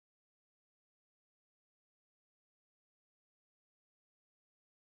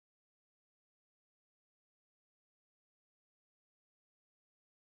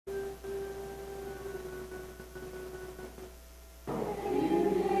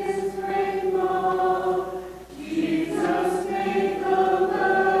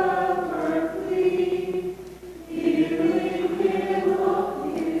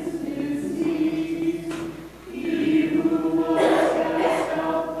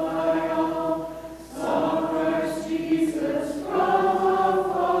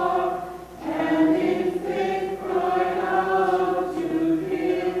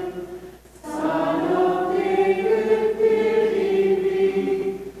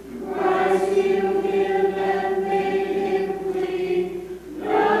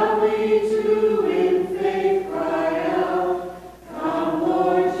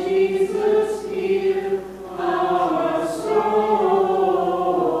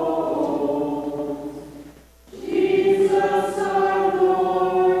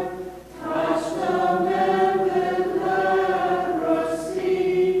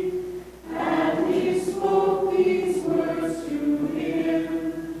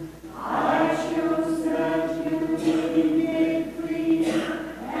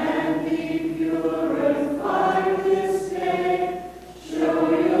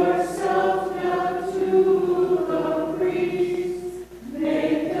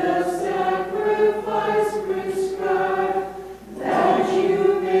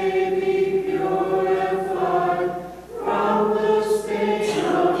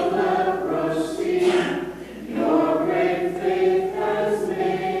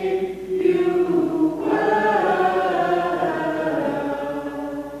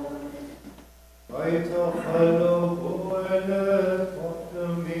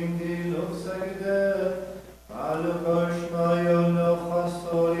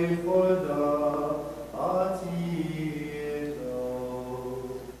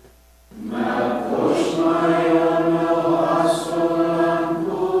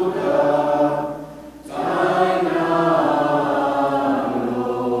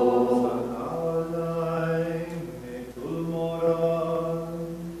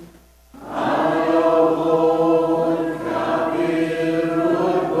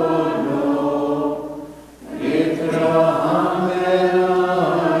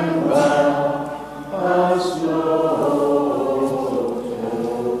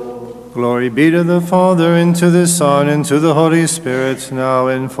Glory be to the Father, and to the Son, and to the Holy Spirit, now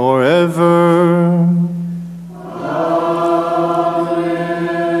and forever.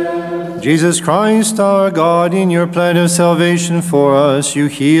 Amen. Jesus Christ, our God, in your plan of salvation for us, you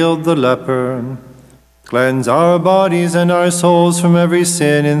healed the leper. Cleanse our bodies and our souls from every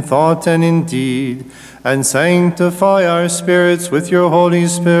sin in thought and in deed, and sanctify our spirits with your Holy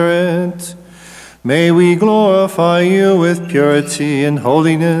Spirit. May we glorify you with purity and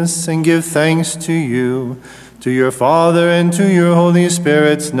holiness, and give thanks to you, to your Father, and to your Holy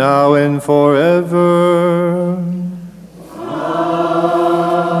Spirit, now and forever.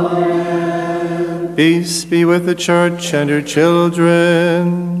 Amen. Peace be with the church and her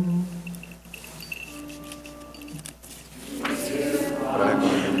children.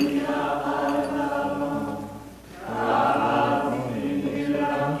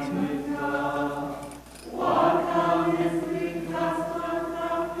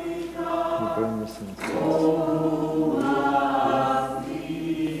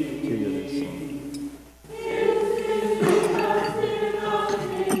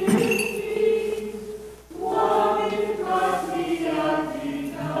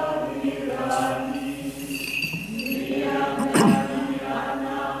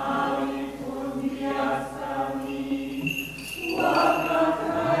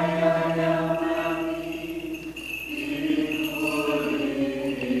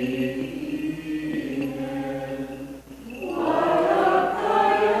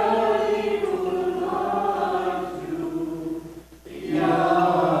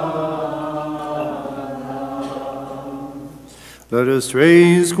 Let us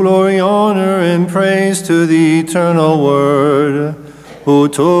raise glory, honor, and praise to the eternal Word, who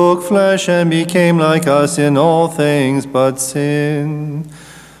took flesh and became like us in all things but sin.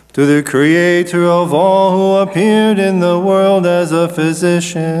 To the Creator of all, who appeared in the world as a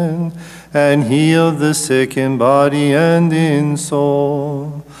physician, and healed the sick in body and in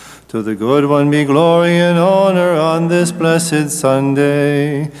soul. To the Good One be glory and honor on this blessed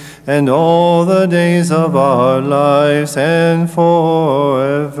Sunday, and all the days of our lives, and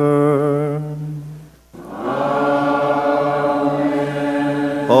forever. Amen.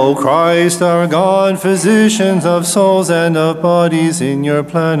 O Christ, our God, physicians of souls and of bodies, in your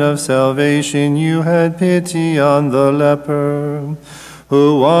plan of salvation you had pity on the leper,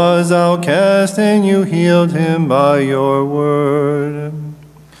 who was outcast, and you healed him by your word.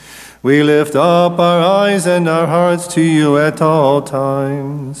 We lift up our eyes and our hearts to you at all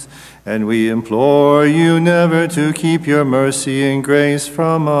times, and we implore you never to keep your mercy and grace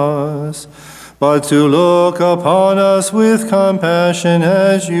from us, but to look upon us with compassion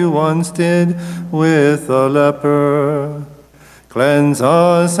as you once did with the leper. Cleanse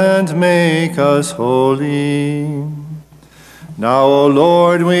us and make us holy. Now, O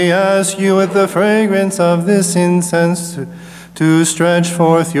Lord, we ask you with the fragrance of this incense to stretch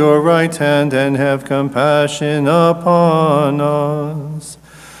forth your right hand and have compassion upon us.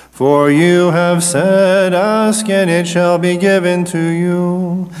 For you have said, ask and it shall be given to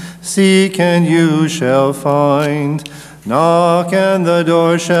you. Seek and you shall find. Knock and the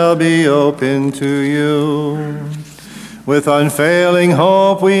door shall be opened to you. With unfailing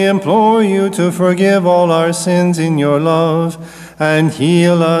hope we implore you to forgive all our sins in your love and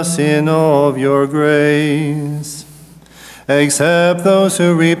heal us in all of your grace. Accept those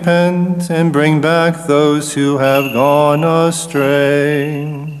who repent and bring back those who have gone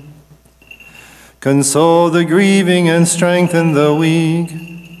astray. Console the grieving and strengthen the weak.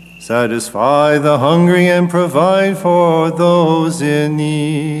 Satisfy the hungry and provide for those in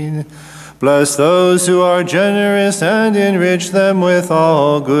need. Bless those who are generous and enrich them with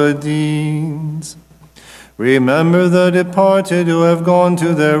all good deeds. Remember the departed who have gone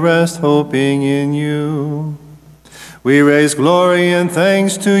to their rest, hoping in you. We raise glory and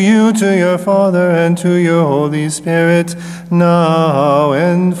thanks to you, to your Father, and to your Holy Spirit, now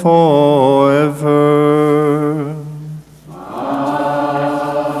and forever.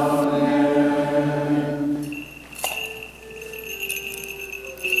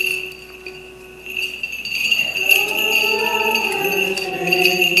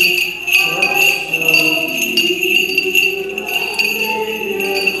 Amen.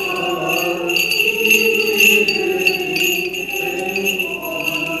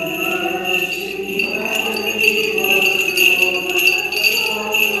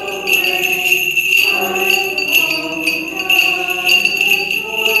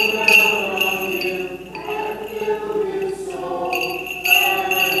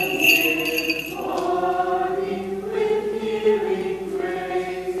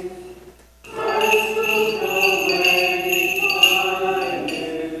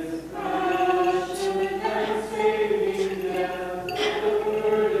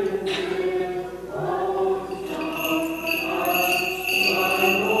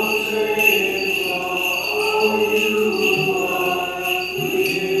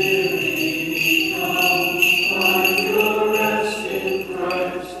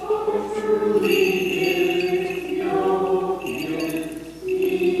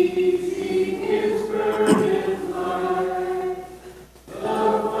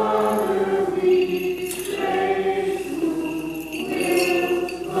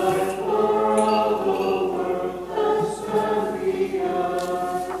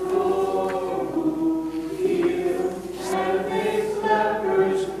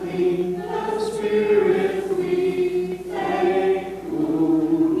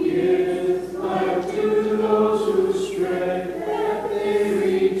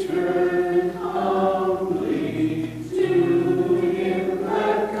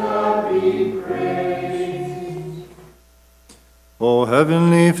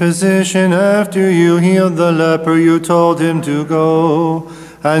 Heavenly Physician, after you healed the leper, you told him to go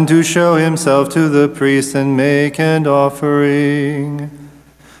and to show himself to the priest and make an offering.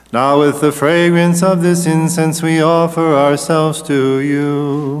 Now with the fragrance of this incense we offer ourselves to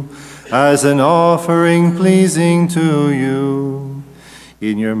you, as an offering pleasing to you.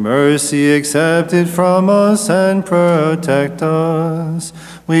 In your mercy accept it from us and protect us.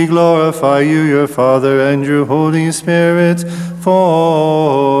 We glorify you, your Father, and your Holy Spirit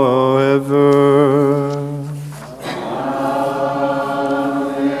forever.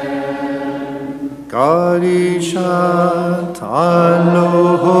 Kadishat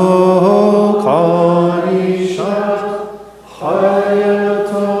Aloho Kadishat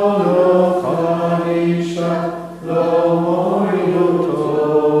Hayatono Kadishat Lomoyoto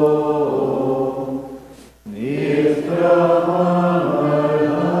Nifrahanai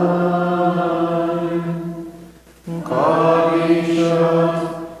Kadishat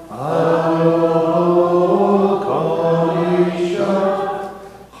Aloho Kadishat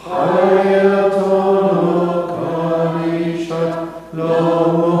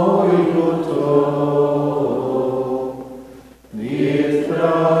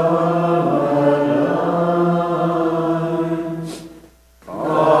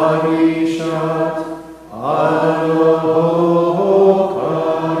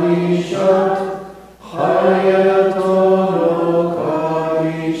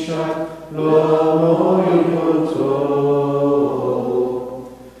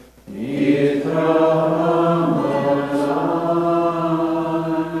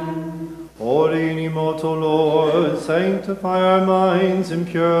Sanctify our minds and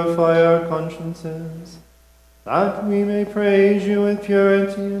purify our consciences, that we may praise you with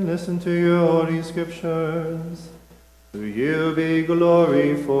purity and listen to your holy scriptures. To you be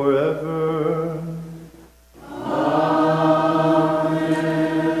glory forever.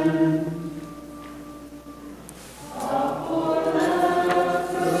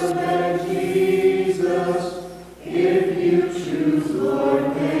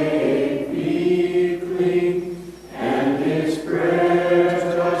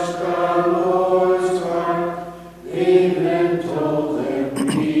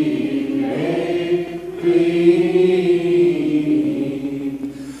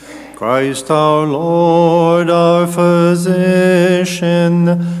 Christ our Lord, our physician,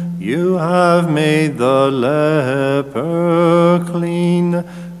 you have made the leper clean.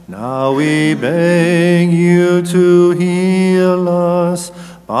 Now we beg you to heal us.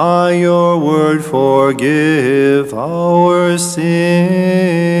 By your word forgive our sins.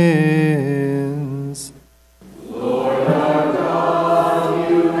 Lord our God,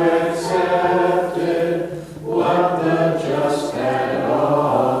 you accepted what the just had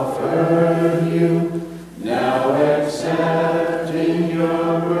offered you. Now accept in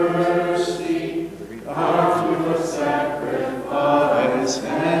your mercy our pure sacrifice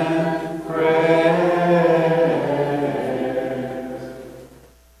and prayer.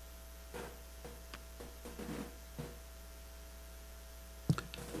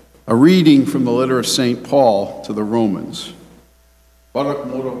 A reading from the letter of St. Paul to the Romans.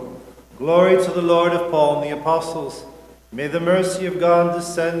 Glory to the Lord of Paul and the apostles. May the mercy of God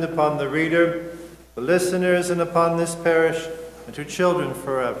descend upon the reader, the listeners, and upon this parish, and to children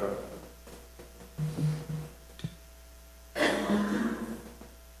forever.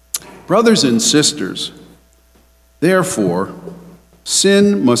 Brothers and sisters, therefore,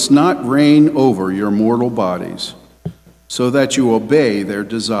 sin must not reign over your mortal bodies, so that you obey their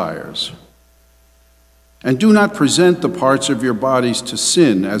desires. And do not present the parts of your bodies to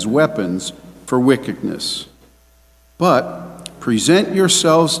sin as weapons for wickedness, but present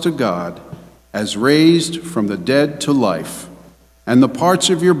yourselves to God as raised from the dead to life, and the parts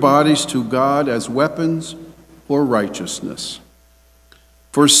of your bodies to God as weapons for righteousness.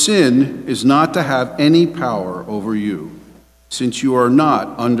 For sin is not to have any power over you, since you are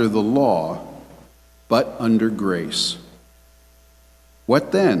not under the law, but under grace.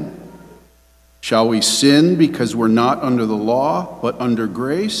 What then? Shall we sin because we're not under the law, but under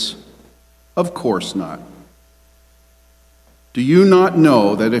grace? Of course not. Do you not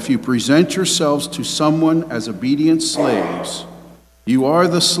know that if you present yourselves to someone as obedient slaves, you are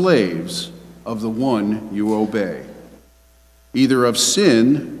the slaves of the one you obey, either of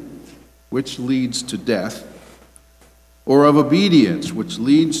sin, which leads to death, or of obedience, which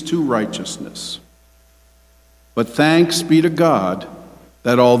leads to righteousness? But thanks be to God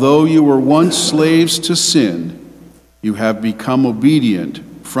that although you were once slaves to sin, you have become obedient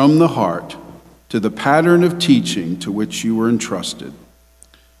from the heart to the pattern of teaching to which you were entrusted.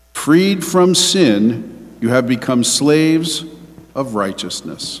 Freed from sin, you have become slaves of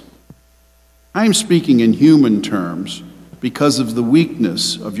righteousness. I am speaking in human terms because of the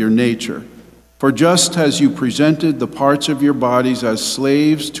weakness of your nature. For just as you presented the parts of your bodies as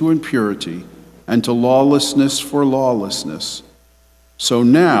slaves to impurity and to lawlessness for lawlessness, so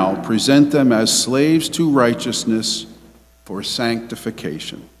now present them as slaves to righteousness for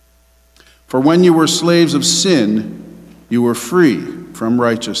sanctification. For when you were slaves of sin, you were free from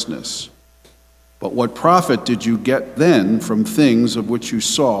righteousness. But what profit did you get then from things of which you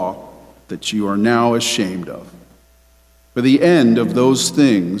saw that you are now ashamed of? For the end of those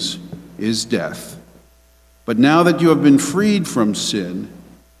things is death. But now that you have been freed from sin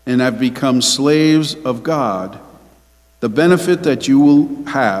and have become slaves of God, the benefit that you will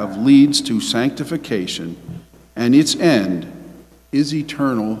have leads to sanctification, and its end is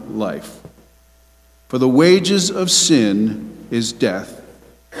eternal life. For the wages of sin is death,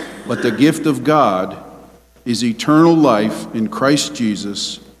 but the gift of God is eternal life in Christ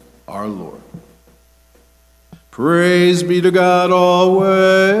Jesus our Lord. Praise be to God always.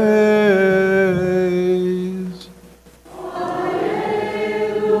 Alleluia,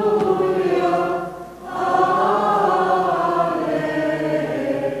 alleluia.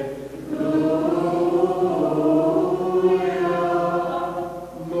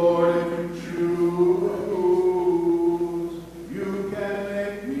 Lord, if you choose, you can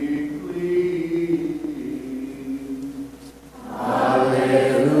make me clean.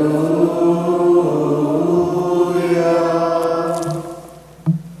 Alleluia.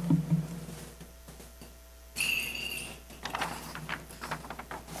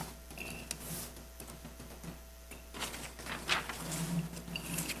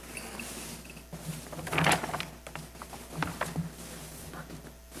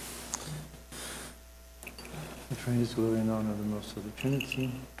 Praise, glory, and honor of the Most Holy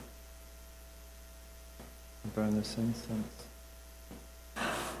Trinity. Burn this incense.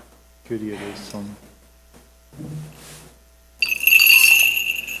 Kyrie eleison.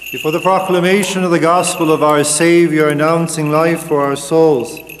 Before the proclamation of the gospel of our Savior, announcing life for our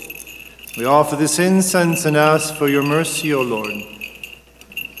souls, we offer this incense and ask for your mercy, O Lord.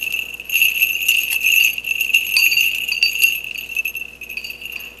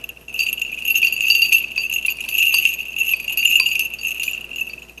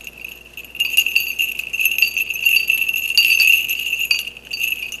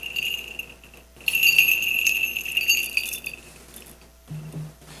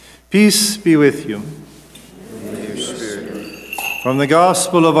 Peace be with you. With your spirit. From the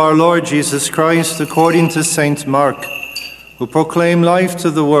Gospel of our Lord Jesus Christ, according to St. Mark, who proclaimed life to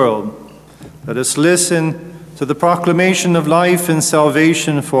the world, let us listen to the proclamation of life and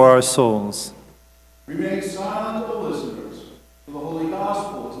salvation for our souls. Remain silent, O listeners, for the Holy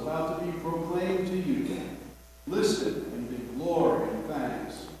Gospel is about to be proclaimed to you. Listen and give glory and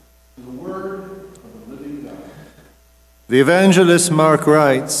thanks to the word of the living God. The evangelist Mark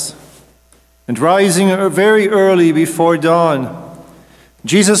writes, "And rising very early before dawn,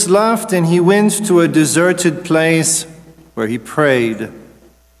 Jesus left and he went to a deserted place where he prayed.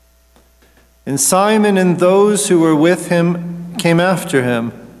 And Simon and those who were with him came after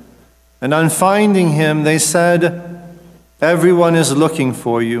him, and on finding him they said, 'Everyone is looking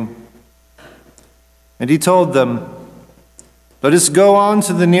for you.' And he told them, 'Let us go on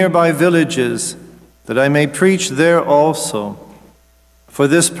to the nearby villages, that I may preach there also. For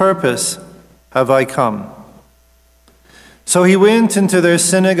this purpose have I come.' So he went into their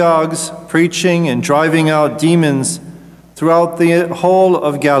synagogues, preaching and driving out demons throughout the whole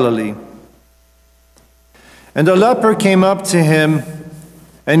of Galilee. And a leper came up to him,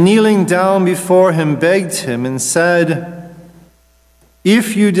 and kneeling down before him, begged him and said,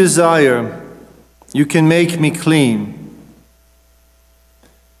 'If you desire, you can make me clean.'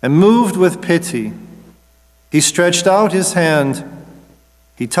 And moved with pity, he stretched out his hand,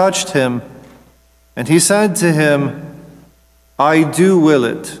 he touched him, and he said to him, 'I do will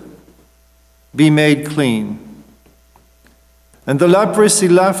it. Be made clean.' And the leprosy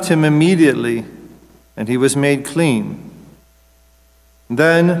left him immediately, and he was made clean.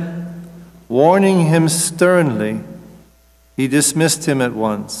 Then, warning him sternly, he dismissed him at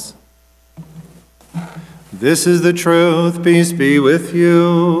once. This is the truth. Peace be with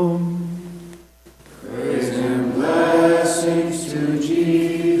you. Praise and blessings to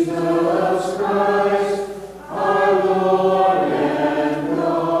Jesus Christ, our Lord and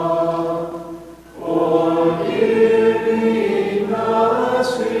God, for giving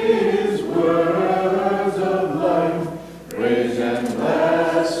us his words of life. Praise and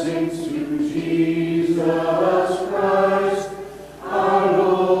blessings to Jesus Christ, our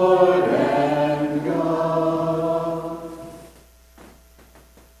Lord and God.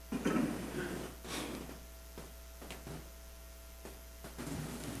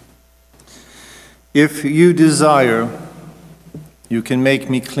 If you desire, you can make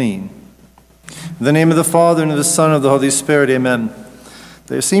me clean. In the name of the Father, and of the Son, and of the Holy Spirit, amen.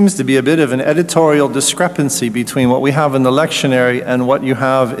 There seems to be a bit of an editorial discrepancy between what we have in the lectionary and what you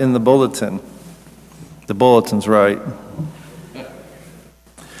have in the bulletin. The bulletin's right.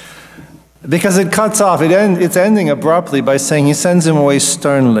 Because it cuts off, it's ending abruptly by saying he sends him away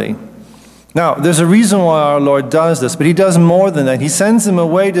sternly. Now, there's a reason why our Lord does this, but he does more than that. He sends him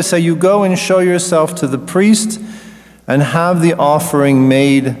away to say, you go and show yourself to the priest and have the offering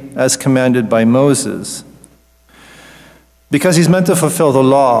made as commanded by Moses. Because he's meant to fulfill the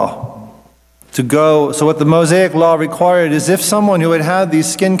law, to go. So what the Mosaic law required is if someone who had had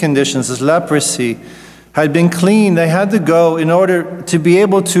these skin conditions, this leprosy, had been clean, they had to go in order to be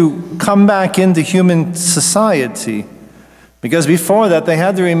able to come back into human society. Because before that, they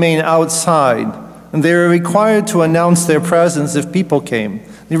had to remain outside, and they were required to announce their presence if people came.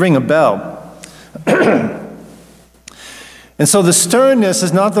 They ring a bell. And so the sternness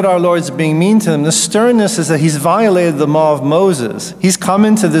is not that our Lord's being mean to them. The sternness is that he's violated the law of Moses. He's come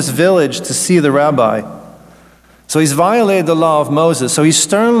into this village to see the rabbi. So he's violated the law of Moses. So he's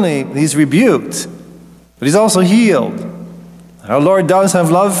rebuked, but he's also healed. Our Lord does have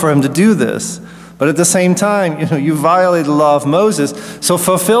love for him to do this. But at the same time, you violated the law of Moses. So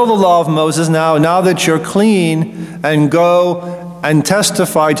fulfill the law of Moses now that you're clean, and go and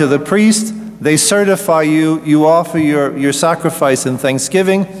testify to the priest. They certify you, you offer your sacrifice in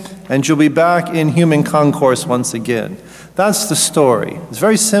thanksgiving, and you'll be back in human concourse once again. That's the story. It's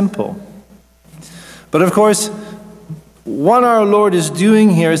very simple. But of course, what our Lord is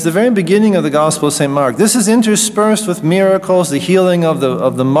doing here is the very beginning of the Gospel of St. Mark. This is interspersed with miracles, the healing of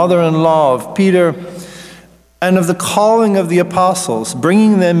the mother-in-law of Peter, and of the calling of the apostles,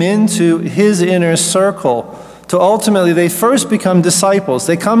 bringing them into his inner circle, to ultimately they first become disciples.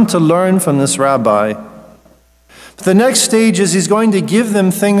 They come to learn from this rabbi. But the next stage is he's going to give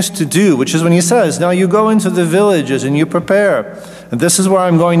them things to do, which is when he says, now you go into the villages and you prepare. And this is where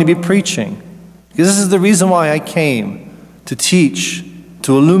I'm going to be preaching. Because this is the reason why I came, to teach,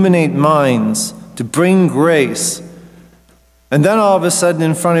 to illuminate minds, to bring grace. And then all of a sudden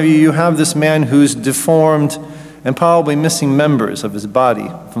in front of you, you have this man who's deformed and probably missing members of his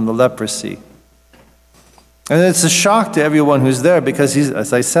body from the leprosy. And it's a shock to everyone who's there because,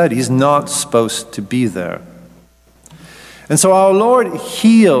 as I said, he's not supposed to be there. And so our Lord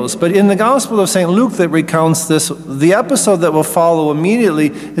heals. But in the Gospel of St. Luke that recounts this, the episode that will follow immediately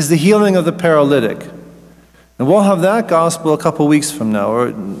is the healing of the paralytic. And we'll have that Gospel a couple weeks from now.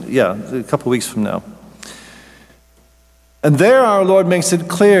 A couple weeks from now. And there our Lord makes it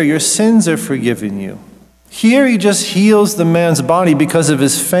clear, your sins are forgiven you. Here he just heals the man's body because of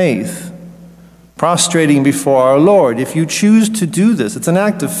his faith, prostrating before our Lord. If you choose to do this, it's an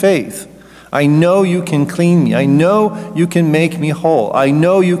act of faith. I know you can clean me. I know you can make me whole. I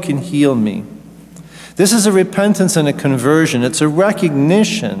know you can heal me. This is a repentance and a conversion. It's a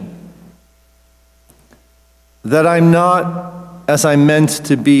recognition that I'm not as I'm meant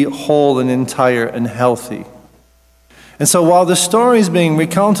to be, whole and entire and healthy. And so while the story is being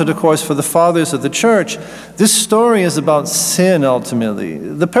recounted, of course, for the fathers of the church, this story is about sin ultimately.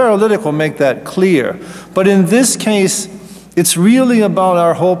 The paralytic will make that clear. But in this case, it's really about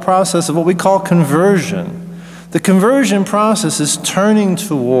our whole process of what we call conversion. The conversion process is turning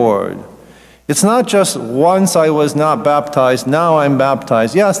toward. It's not just once I was not baptized, now I'm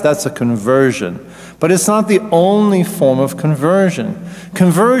baptized. Yes, that's a conversion. But it's not the only form of conversion.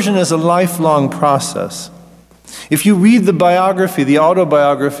 Conversion is a lifelong process. If you read the biography, the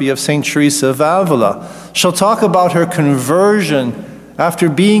autobiography of St. Teresa of Avila, she'll talk about her conversion after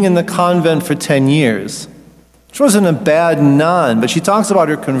being in the convent for 10 years. She wasn't a bad nun, but she talks about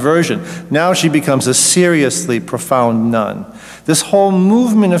her conversion. Now she becomes a seriously profound nun. This whole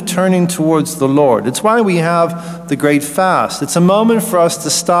movement of turning towards the Lord. It's why we have the great fast. It's a moment for us to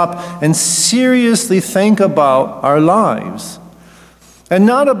stop and seriously think about our lives. And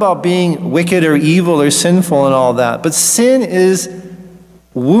not about being wicked or evil or sinful and all that, but sin is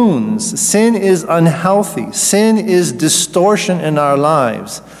wounds. Sin is unhealthy. Sin is distortion in our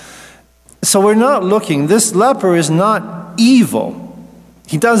lives. So we're not looking, this leper is not evil.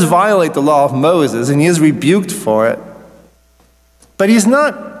 He does violate the law of Moses and he is rebuked for it. But he's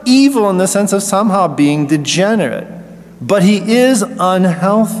not evil in the sense of somehow being degenerate. But he is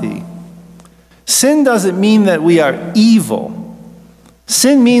unhealthy. Sin doesn't mean that we are evil.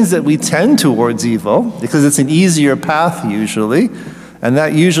 Sin means that we tend towards evil because it's an easier path usually, and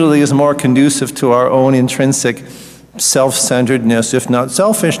that usually is more conducive to our own intrinsic self-centeredness, if not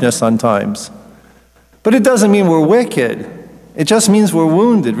selfishness sometimes. But it doesn't mean we're wicked. It just means we're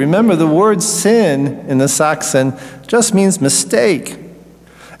wounded. Remember, the word sin in the Saxon just means mistake.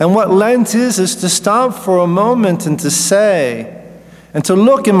 And what Lent is to stop for a moment and to say, and to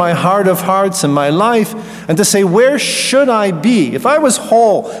look in my heart of hearts in my life and to say, where should I be? If I was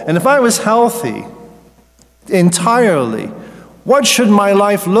whole and if I was healthy entirely, what should my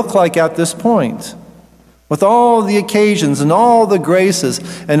life look like at this point? With all the occasions and all the graces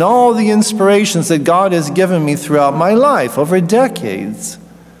and all the inspirations that God has given me throughout my life over decades.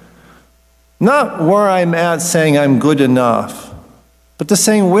 Not where I'm at saying I'm good enough, but to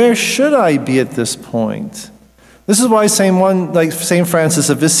saying, where should I be at this point? This is why St. Francis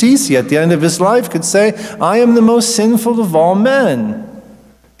of Assisi at the end of his life could say, I am the most sinful of all men.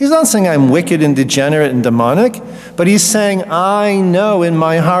 He's not saying I'm wicked and degenerate and demonic, but he's saying I know in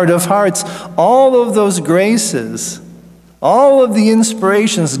my heart of hearts all of those graces, all of the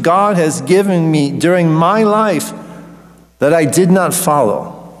inspirations God has given me during my life that I did not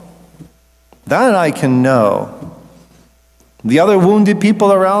follow. That I can know. The other wounded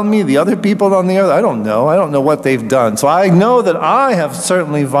people around me, the other people on the earth, I don't know. I don't know what they've done. So I know that I have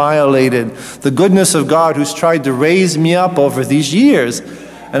certainly violated the goodness of God who's tried to raise me up over these years.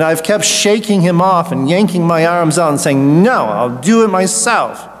 And I've kept shaking him off and yanking my arms out and saying, no, I'll do it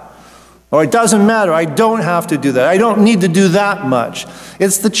myself. Or it doesn't matter, I don't have to do that. I don't need to do that much.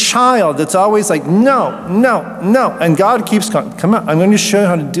 It's the child that's always like, no, no, no. And God keeps going, come on, I'm going to show you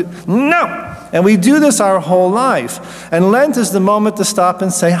how to do it. No. And we do this our whole life. And Lent is the moment to stop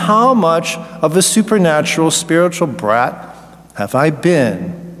and say, how much of a supernatural, spiritual brat have I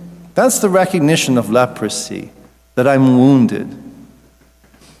been? That's the recognition of leprosy, that I'm wounded.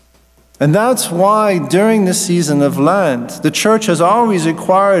 And that's why during the season of Lent, the church has always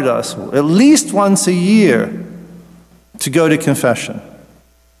required us, at least once a year, to go to confession.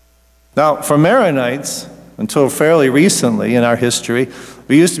 Now, for Maronites, until fairly recently in our history,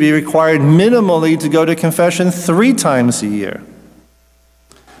 we used to be required minimally to go to confession 3 times a year.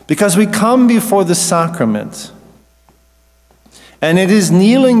 Because we come before the sacrament. And it is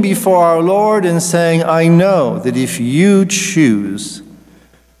kneeling before our Lord and saying, I know that if you choose,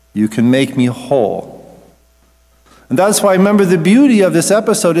 you can make me whole. And that's why, remember, the beauty of this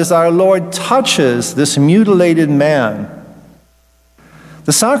episode is our Lord touches this mutilated man.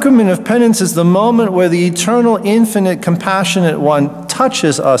 The sacrament of penance is the moment where the eternal, infinite, compassionate one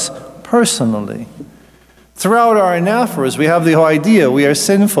touches us personally. Throughout our anaphoras, we have the whole idea, we are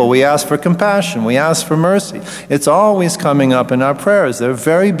sinful, we ask for compassion, we ask for mercy. It's always coming up in our prayers. They're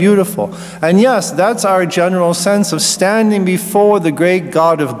very beautiful. And yes, that's our general sense of standing before the great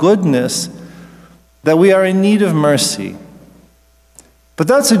God of goodness, that we are in need of mercy. But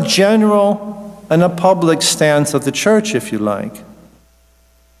that's a general and a public stance of the church, if you like.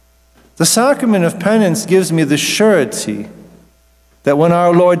 The sacrament of penance gives me the surety that when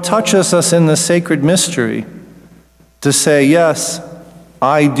our Lord touches us in the sacred mystery, to say, yes,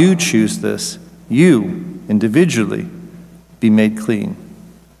 I do choose this, you, individually, be made clean.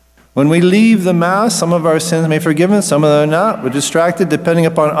 When we leave the Mass, some of our sins may be forgiven, some of them are not. We're distracted depending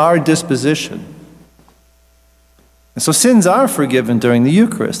upon our disposition. And so sins are forgiven during the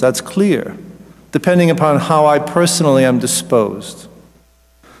Eucharist, that's clear, depending upon how I personally am disposed.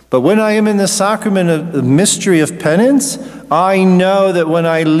 But when I am in the sacrament of the mystery of penance, I know that when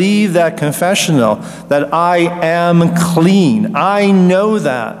I leave that confessional, that I am clean. I know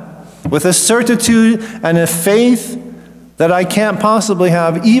that with a certitude and a faith that I can't possibly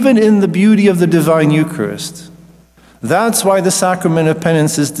have, even in the beauty of the divine Eucharist. That's why the sacrament of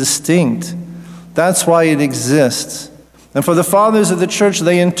penance is distinct. That's why it exists. And for the fathers of the church,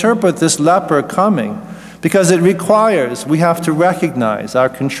 they interpret this leper coming because it requires, we have to recognize our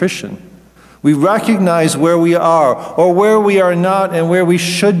contrition. We recognize where we are or where we are not and where we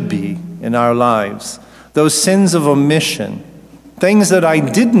should be in our lives. Those sins of omission, things that I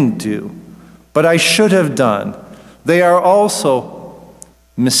didn't do, but I should have done. They are also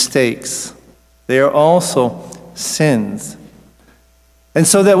mistakes. They are also sins. And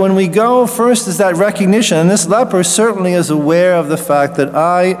so that when we go, first is that recognition, and this leper certainly is aware of the fact that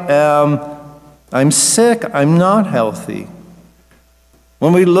I'm sick, I'm not healthy.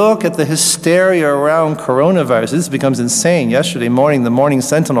 When we look at the hysteria around coronavirus, this becomes insane. Yesterday morning, the Morning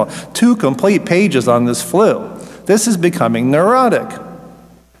Sentinel, 2 complete pages on this flu. This is becoming neurotic.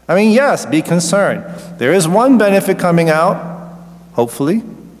 I mean, yes, be concerned. There is one benefit coming out, hopefully.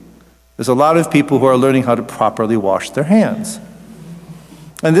 There's a lot of people who are learning how to properly wash their hands.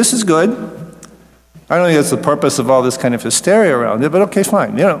 And this is good. I don't think that's the purpose of all this kind of hysteria around it, but okay,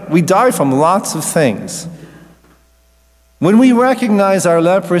 fine. You know, we die from lots of things. When we recognize our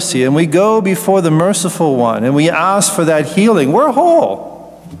leprosy and we go before the merciful one and we ask for that healing, we're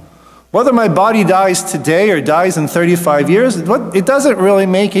whole. Whether my body dies today or dies in 35 years, it doesn't really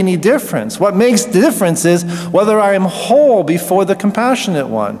make any difference. What makes the difference is whether I am whole before the compassionate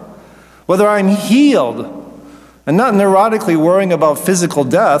one, whether I'm healed, and not neurotically worrying about physical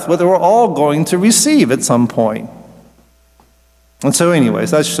death, whether we're all going to receive at some point. And so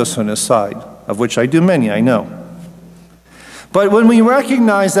anyways, that's just an aside, of which I do many, I know. But when we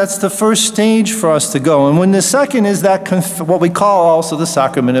recognize that's the first stage for us to go, and when the second is that what we call also the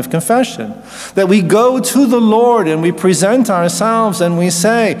sacrament of confession, that we go to the Lord and we present ourselves and we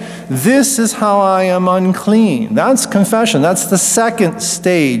say, this is how I am unclean. That's confession. That's the second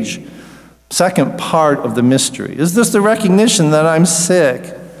stage, second part of the mystery. Is this the recognition that I'm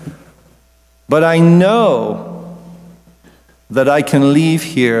sick, but I know that I can leave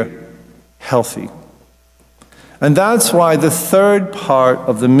here healthy. And that's why the third part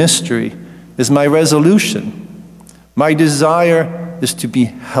of the mystery is my resolution. My desire is to be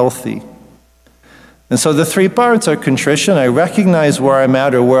healthy. And so the three parts are contrition. I recognize where I'm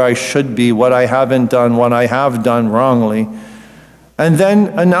at or where I should be, what I haven't done, what I have done wrongly, and then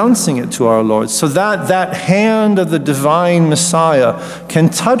announcing it to our Lord so that that hand of the divine Messiah can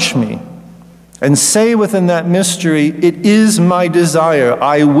touch me and say within that mystery, it is my desire,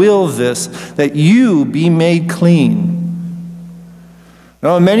 I will this, that you be made clean.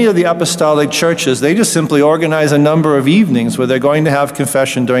 Now, in many of the apostolic churches, they just simply organize a number of evenings where they're going to have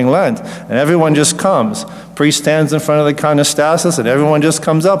confession during Lent, and everyone just comes. Priest stands in front of the iconostasis, and everyone just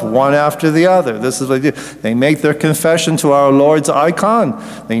comes up one after the other. This is what they do. They make their confession to our Lord's icon.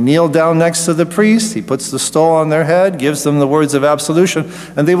 They kneel down next to the priest. He puts the stole on their head, gives them the words of absolution,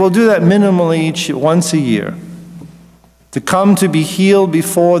 and they will do that minimally once a year, to come to be healed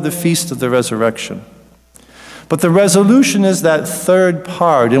before the feast of the resurrection. But the resolution is that third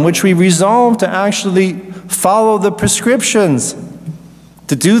part in which we resolve to actually follow the prescriptions,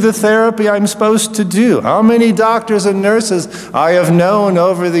 to do the therapy I'm supposed to do. How many doctors and nurses I have known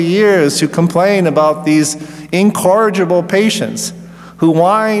over the years who complain about these incorrigible patients who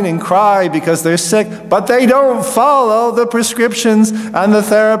whine and cry because they're sick, but they don't follow the prescriptions and the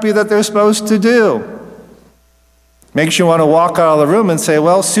therapy that they're supposed to do. Makes you want to walk out of the room and say,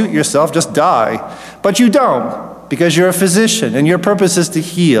 well, suit yourself, just die. But you don't, because you're a physician and your purpose is to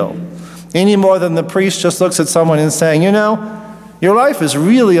heal. Any more than the priest just looks at someone and saying, you know, your life is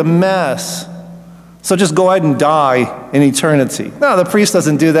really a mess, so just go ahead and die in eternity. No, the priest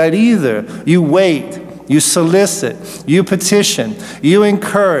doesn't do that either. You wait, you solicit, you petition, you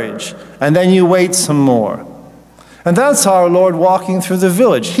encourage, and then you wait some more. And that's our Lord walking through the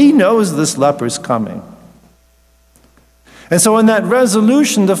village. He knows this leper's coming. And so in that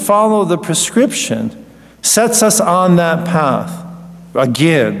resolution to follow the prescription sets us on that path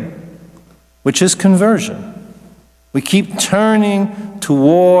again, which is conversion. We keep turning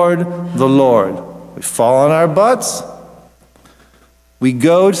toward the Lord. We fall on our butts. We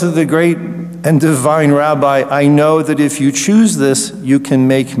go to the great and divine Rabbi, I know that if you choose this, you can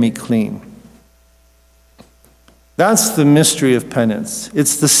make me clean. That's the mystery of penance.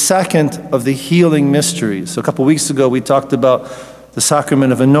 It's the second of the healing mysteries. So a couple weeks ago, we talked about the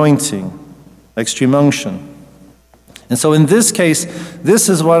sacrament of anointing, extreme unction. And so in this case, this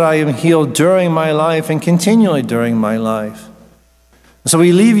is what I am healed during my life and continually during my life. So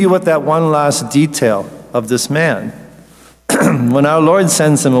we leave you with that one last detail of this man. When our Lord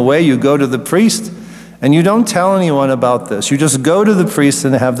sends him away, you go to the priest, and you don't tell anyone about this. You just go to the priest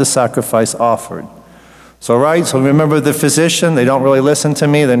and have the sacrifice offered. So remember the physician, they don't really listen to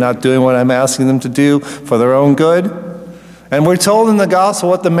me, they're not doing what I'm asking them to do for their own good. And we're told in the gospel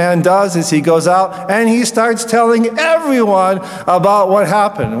what the man does is he goes out and he starts telling everyone about what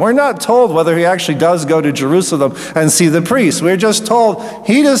happened. We're not told whether he actually does go to Jerusalem and see the priest. We're just told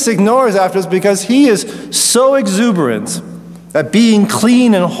he just ignores afterwards because he is so exuberant at being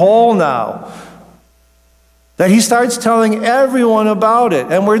clean and whole now, that he starts telling everyone about it.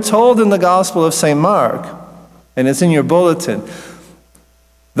 And we're told in the Gospel of St. Mark, and it's in your bulletin,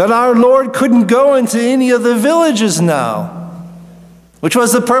 that our Lord couldn't go into any of the villages now, which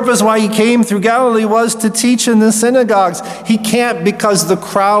was the purpose why he came through Galilee, was to teach in the synagogues. He can't because the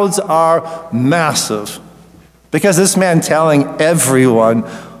crowds are massive. Because this man telling everyone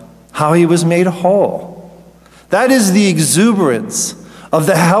how he was made whole. That is the exuberance of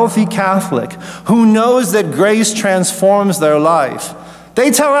the healthy Catholic who knows that grace transforms their life.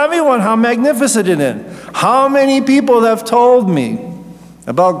 They tell everyone how magnificent it is. How many people have told me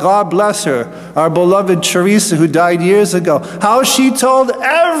about, God bless her, our beloved Teresa who died years ago, how she told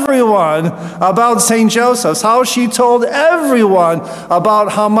everyone about St. Joseph's, how she told everyone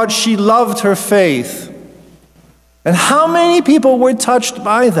about how much she loved her faith. And how many people were touched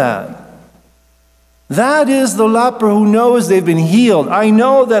by that? That is the leper who knows they've been healed. I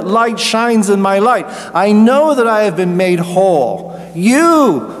know that light shines in my light. I know that I have been made whole.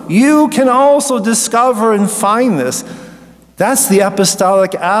 You can also discover and find this. That's the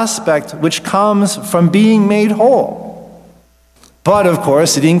apostolic aspect which comes from being made whole. But of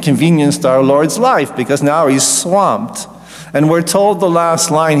course, it inconvenienced our Lord's life because now he's swamped. And we're told the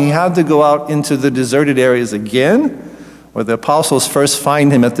last line, he had to go out into the deserted areas again, where the apostles first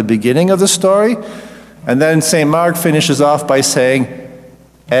find him at the beginning of the story. And then St. Mark finishes off by saying,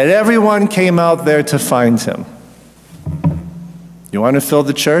 and everyone came out there to find him. You want to fill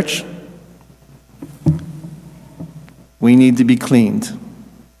the church? We need to be cleaned.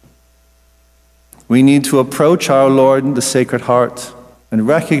 We need to approach our Lord in the Sacred Heart and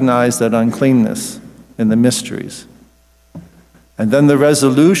recognize that uncleanness in the mysteries. And then the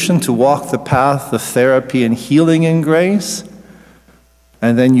resolution to walk the path of therapy and healing and grace.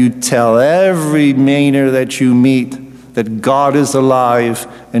 And then you tell every Mainer that you meet that God is alive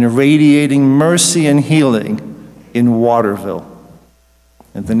and radiating mercy and healing in Waterville.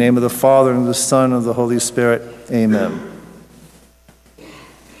 In the name of the Father, and of the Son, and of the Holy Spirit, amen.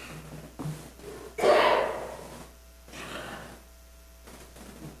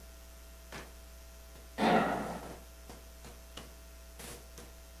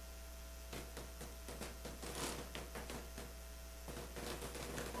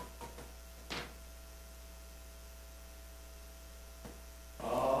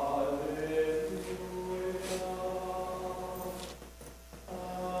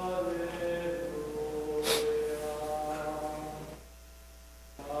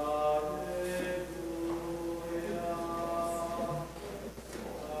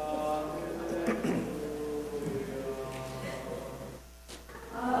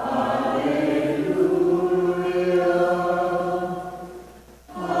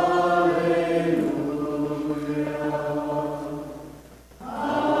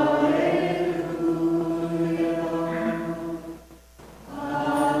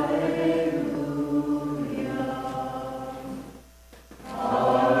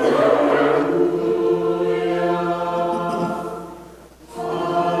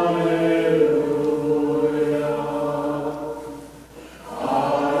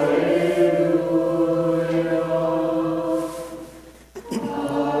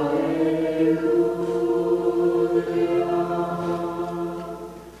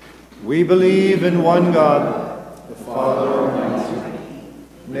 We believe in one God, the Father Almighty,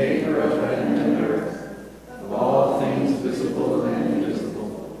 maker of heaven and earth, of all things visible and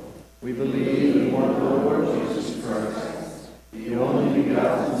invisible. We believe in one Lord Jesus Christ, the only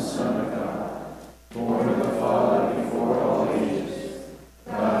begotten Son of God, born of the Father before all ages,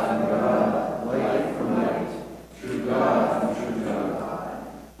 God from God, light from light, true God from true God,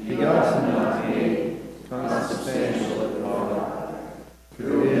 begotten, not made, consubstantial with the Father.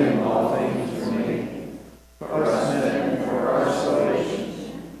 Through him all things were made. For us men and for our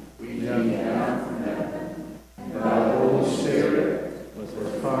salvation, we come down from heaven. And by the Holy Spirit was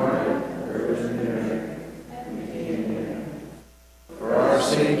incarnate, Virgin Mary, and became man. For our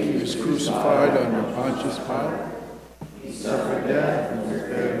sake he was crucified under Pontius Pilate. He suffered death and was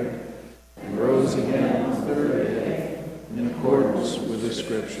buried, and rose again on the third day, in accordance with the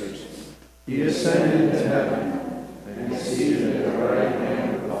Scriptures. He ascended into heaven, and is seated at the right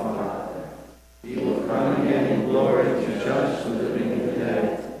hand of the Father. He will come again in glory to judge the living and the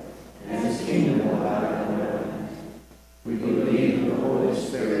dead, and his kingdom will have no end. We believe in the Holy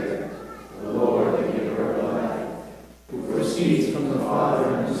Spirit, the Lord, the giver of life, who proceeds from the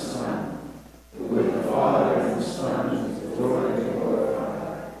Father and the Son, who with the Father and the Son is adored and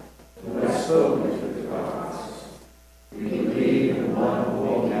glorified, who has spoken to the prophets. We believe in one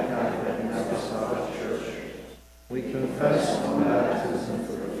holy Catholic and Apostolic Church. We confess on baptism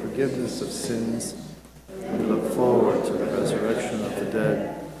for the forgiveness of sins. We look forward to the resurrection of the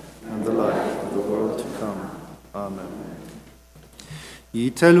dead and the life of the world to come. Amen.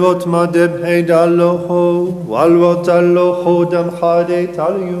 Yitelvot madem heidalloho, walvot alloho dam chade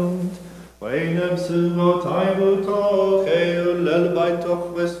talyund, weinem suvot aimuto, heul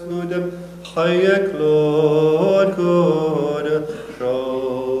elbaitoch vesudem, chayek lord good show.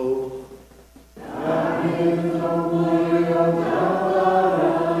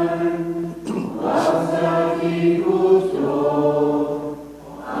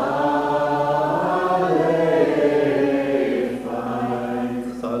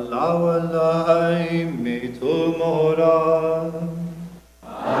 Nawalai mitumora.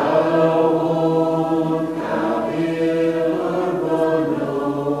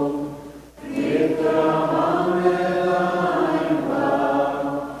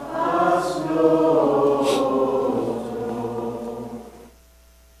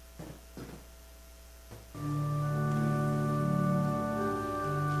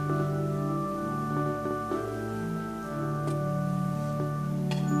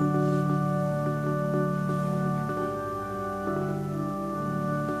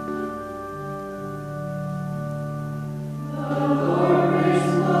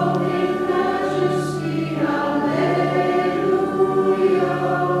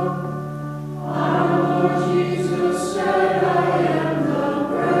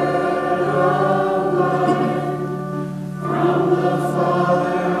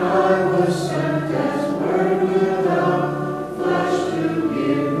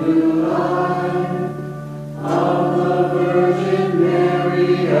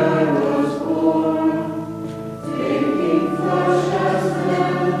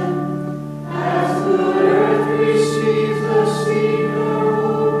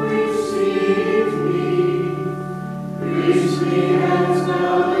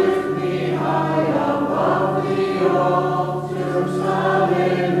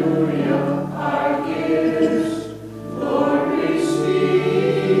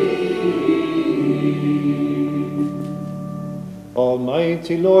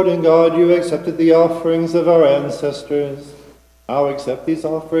 Almighty Lord and God, you accepted the offerings of our ancestors. Now accept these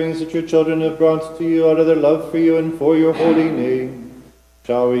offerings that your children have brought to you out of their love for you and for your holy name.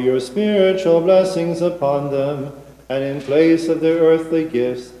 Shower your spiritual blessings upon them, and in place of their earthly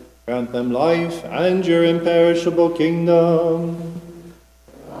gifts, grant them life and your imperishable kingdom.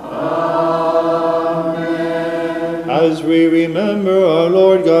 Amen. As we remember our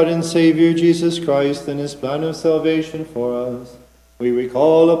Lord God and Savior Jesus Christ and his plan of salvation for us, we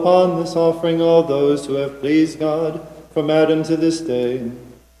recall upon this offering all those who have pleased God from Adam to this day,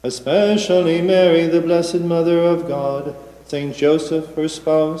 especially Mary, the Blessed Mother of God, Saint Joseph, her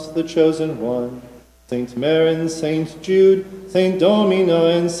spouse, the chosen one, Saint Marin, Saint Jude, Saint Domina,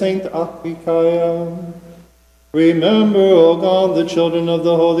 and Saint Aquicaia. Remember, O God, the children of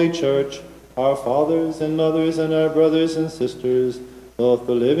the Holy Church, our fathers and mothers and our brothers and sisters, both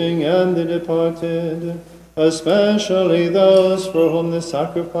the living and the departed, especially those for whom the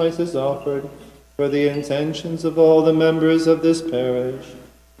sacrifice is offered, for the intentions of all the members of this parish.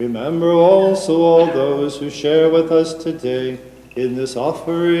 Remember also all those who share with us today in this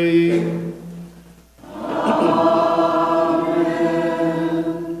offering.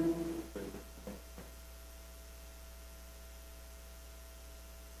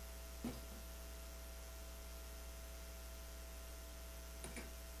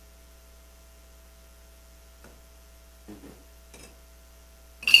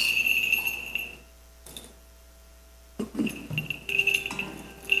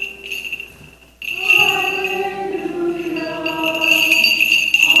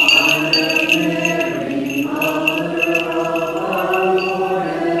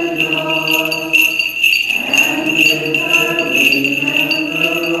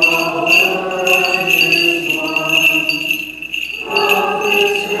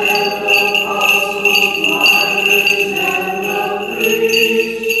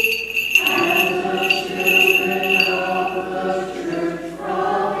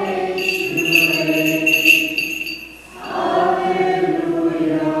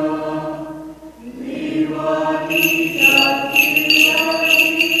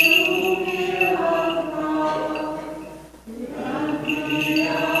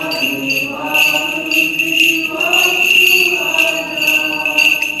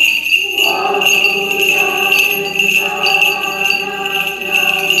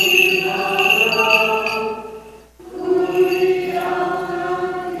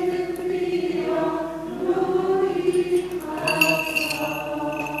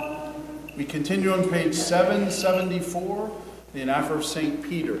 Continue on page 774, the Anaphora of St.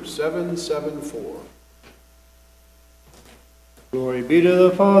 Peter, 774. Glory be to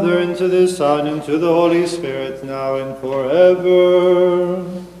the Father, and to the Son, and to the Holy Spirit, now and forever.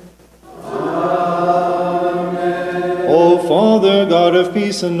 Amen. O Father, God of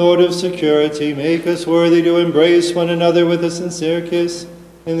peace and Lord of security, make us worthy to embrace one another with a sincere kiss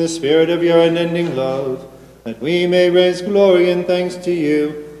in the spirit of your unending love, that we may raise glory and thanks to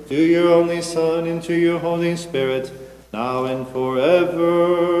you, to your only Son, and to your Holy Spirit, now and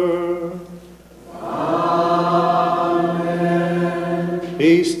forever. Amen.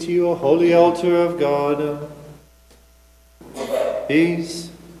 Peace to you, holy altar of God. Peace,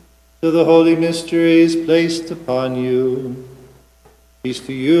 to the holy mysteries placed upon you. Peace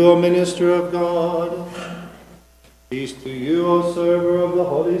to you, O minister of God. Peace to you, O server of the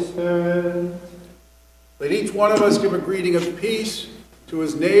Holy Spirit. Let each one of us give a greeting of peace to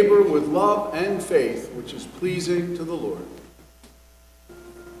his neighbor with love and faith, which is pleasing to the Lord.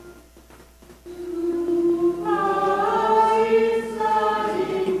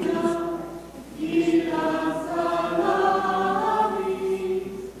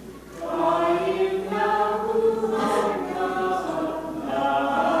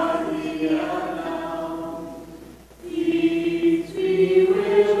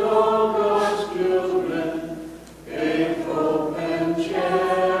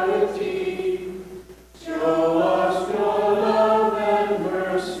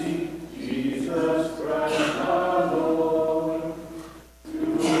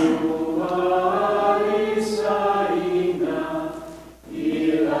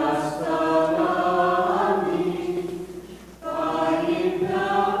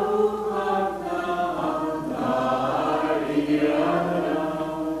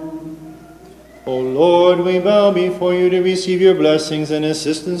 Before you to receive your blessings and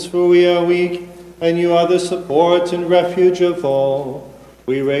assistance, for we are weak, and you are the support and refuge of all.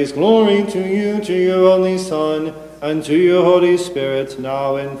 We raise glory to you, to your only Son, and to your Holy Spirit,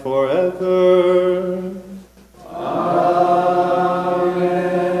 now and forever. Amen.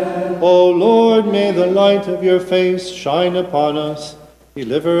 O Lord, may the light of your face shine upon us,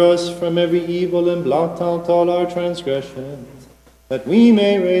 deliver us from every evil, and blot out all our transgressions, that we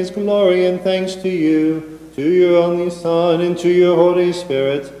may raise glory and thanks to you, to your only Son, and to your Holy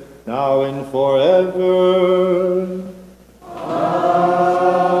Spirit, now and forever.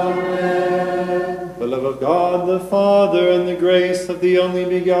 Amen. The love of God the Father, and the grace of the only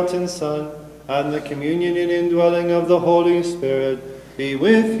begotten Son, and the communion and indwelling of the Holy Spirit, be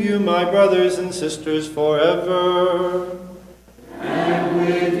with you, my brothers and sisters, forever. And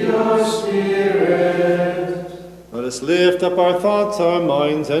with your spirit. Let us lift up our thoughts, our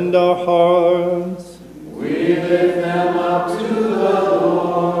minds, and our hearts. We lift them up to the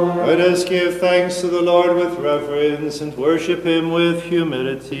Lord. Let us give thanks to the Lord with reverence and worship him with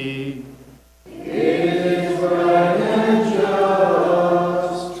humility. It is right and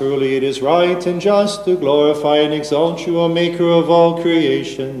just. Truly it is right and just to glorify and exalt you, O Maker of all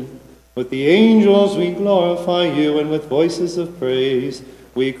creation. With the angels we glorify you, and with voices of praise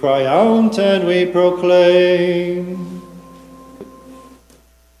we cry out and we proclaim.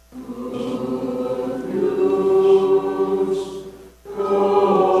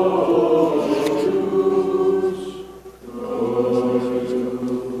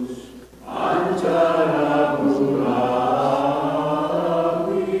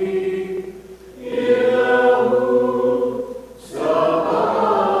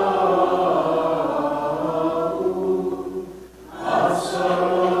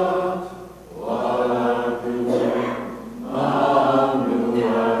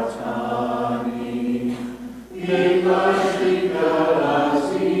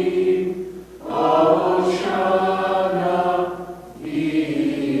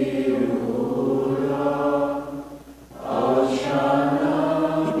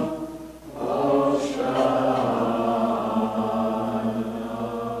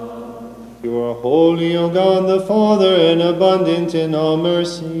 In all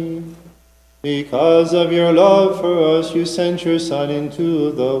mercy. Because of your love for us, you sent your Son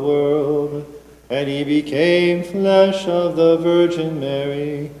into the world, and he became flesh of the Virgin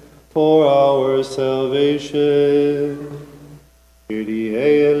Mary for our salvation. Kyrie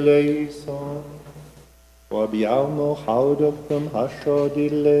eleison, wabiamo haudokum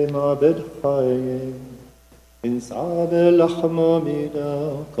hashodilema bedchaye, in sabe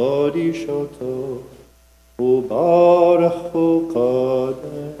lachmamida kodishoto, وبارخ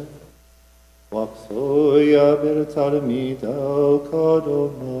قادر وقصويا برتلميدا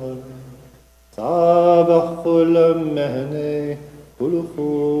وكادومر سابخ لمهني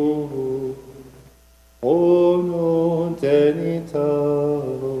كلخو قونو تنيتا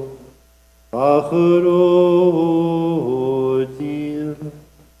فخرو دير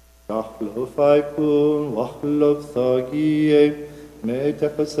تخلف يكون واخلف ثاقيه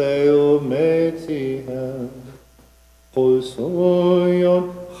متقسيو متيهم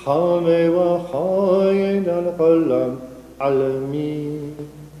خصويون خامي وخاين القلم علمي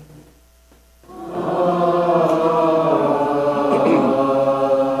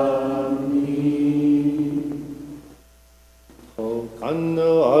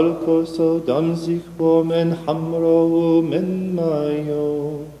خلقنا الكوسو دمزيك ومن حمرو ومن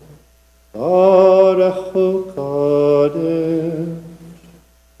مايو بارخ قادر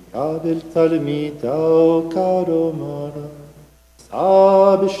قابل تلميذا وكارمارا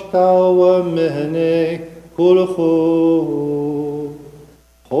سابشتا ومهنه كل خو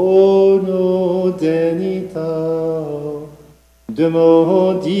خونو دنيتا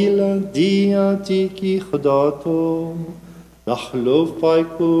دمو ديلا دياتي كي خداتو نخلوف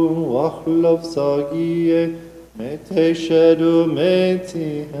بايكم واخلوف ساقية متشدو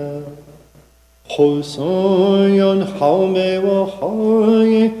متها خصوصاً حومي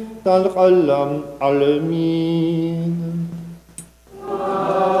وحاي تلقلم عالمين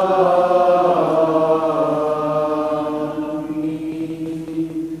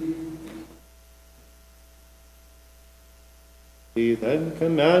He then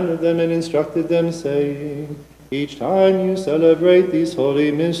commanded them and instructed them, saying, each time you celebrate these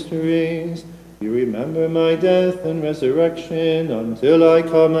holy mysteries, you remember my death and resurrection until I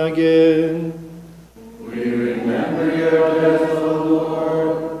come again. We remember your death, O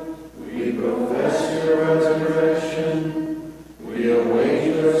Lord. We profess your resurrection. We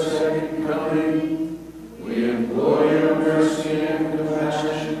await your second coming. We implore your mercy and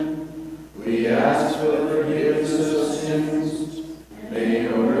compassion. We ask for the forgiveness of sins. May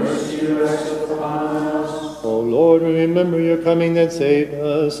your mercy rest upon us. O Lord, we remember your coming that saved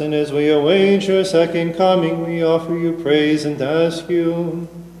us, and as we await your second coming, we offer you praise and ask you,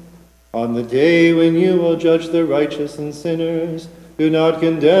 on the day when you will judge the righteous and sinners, do not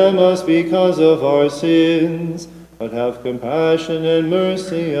condemn us because of our sins, but have compassion and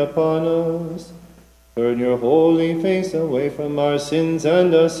mercy upon us. Turn your holy face away from our sins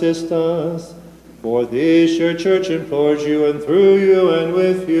and assist us. For this your church implores you, and through you and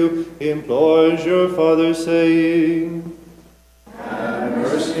with you implores your Father, saying, have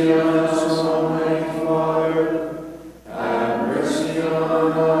mercy on us, Almighty Father. Have mercy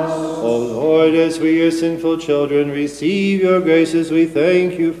on us. O Lord, as we, your sinful children, receive your graces, we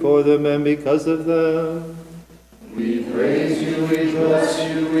thank you for them and because of them. We praise you, we bless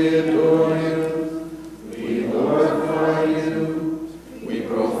you, we adore you, we glorify you, we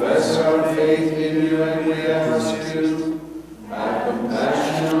profess our faith in you, and we ask you, have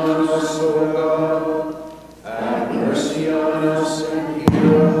compassion on us, O God, have mercy on us and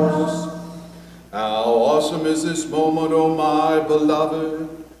heal us. How awesome is this moment, O my beloved,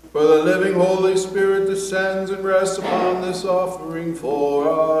 for the living Holy Spirit descends and rests upon this offering for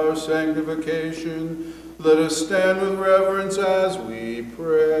our sanctification. Let us stand with reverence as we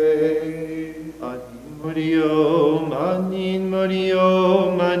pray. Morio, manin morio,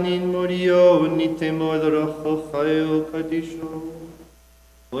 manin morio, nite modrocho chayo kadisho.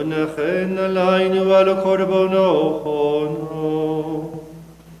 Unachen alainu alo korbono chono.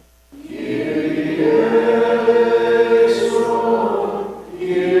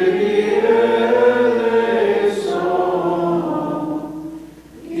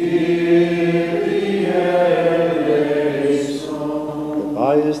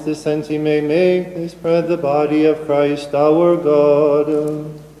 The sense he may make, they spread the body of Christ our God.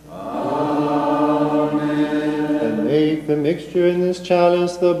 Amen. And make the mixture in this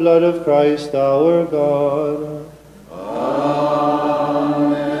chalice the blood of Christ our God.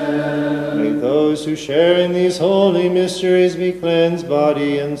 Amen. May those who share in these holy mysteries be cleansed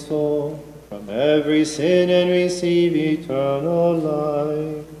body and soul from every sin and receive eternal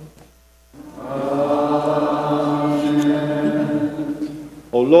life.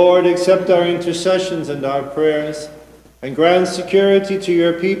 O Lord, accept our intercessions and our prayers, and grant security to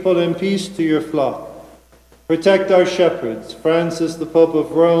your people and peace to your flock. Protect our shepherds, Francis, the Pope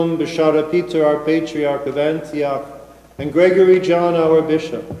of Rome, Bishara Peter, our Patriarch of Antioch, and Gregory John, our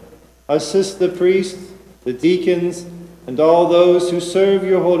Bishop. Assist the priests, the deacons, and all those who serve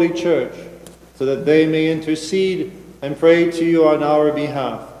your holy church, so that they may intercede and pray to you on our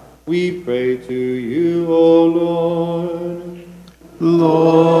behalf. We pray to you, O Lord.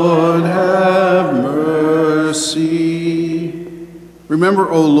 Lord, have mercy. Remember,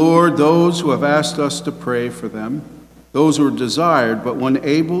 O Lord, those who have asked us to pray for them, those who are desired but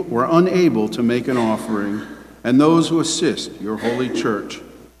were unable to make an offering, and those who assist your holy church.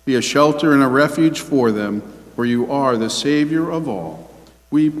 Be a shelter and a refuge for them, for you are the Savior of all.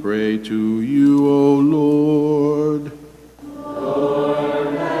 We pray to you, O Lord.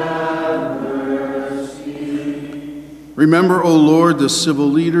 Lord, have mercy. Remember, O Lord, the civil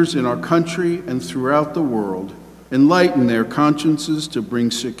leaders in our country and throughout the world. Enlighten their consciences to bring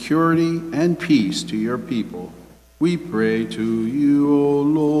security and peace to your people. We pray to you, O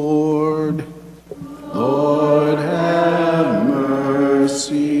Lord. Lord, have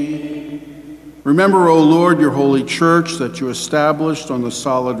mercy. Remember, O Lord, your holy church that you established on the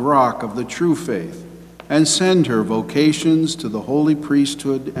solid rock of the true faith, and send her vocations to the holy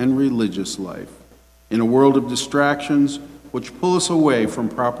priesthood and religious life. In a world of distractions which pull us away from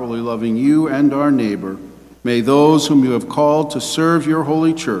properly loving you and our neighbor, may those whom you have called to serve your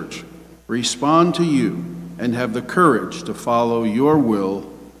holy church respond to you and have the courage to follow your will.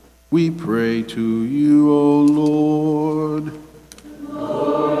 We pray to you, O Lord.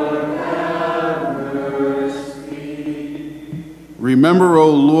 Lord, have mercy. Remember, O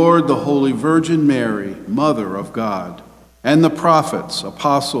Lord, the Holy Virgin Mary, Mother of God, and the prophets,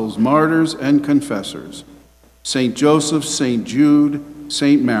 apostles, martyrs, and confessors, Saint Joseph, Saint Jude,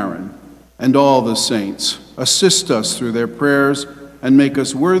 Saint Maron, and all the saints. Assist us through their prayers and make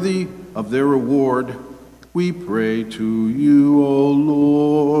us worthy of their reward. We pray to you, O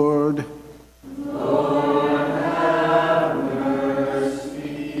Lord. Lord, have mercy.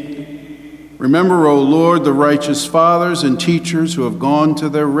 Remember, O Lord, the righteous fathers and teachers who have gone to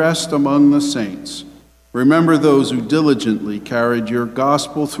their rest among the saints. Remember those who diligently carried your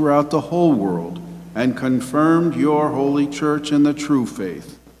gospel throughout the whole world and confirmed your holy church in the true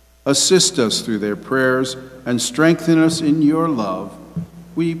faith. Assist us through their prayers and strengthen us in your love.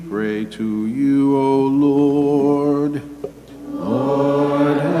 We pray to you, O Lord.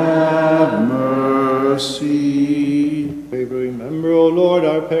 Lord, have mercy. May we remember, O Lord,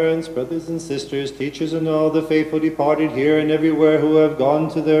 our parents, brothers and sisters, teachers, and all the faithful departed here and everywhere who have gone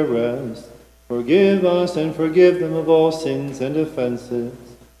to their rest. Forgive us and forgive them of all sins and offenses.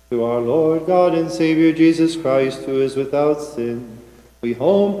 Through our Lord God and Savior Jesus Christ, who is without sin, we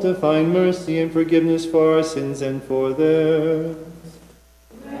hope to find mercy and forgiveness for our sins and for theirs.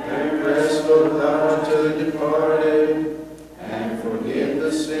 And rest, O thou, to the departed, and forgive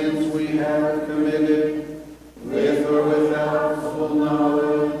the sins we have committed, with or without full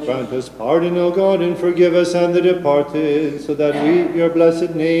knowledge. Grant us pardon, O God, and forgive us and the departed, so that we, your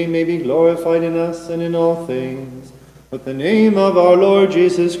blessed name, may be glorified in us and in all things. With the name of our Lord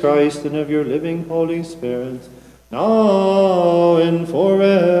Jesus Christ and of your living Holy Spirit, now and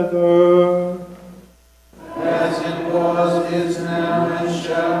forever. As it was, is now, and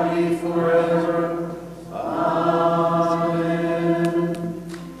shall be forever. Amen.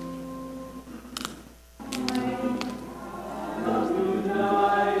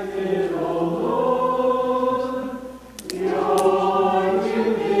 United, O Lord, your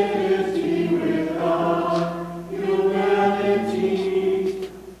humility with our humanity,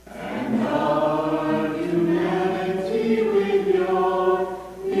 and our humanity with your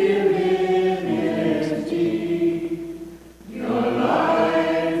divinity. Your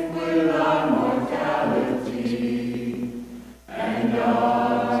life with our mortality, and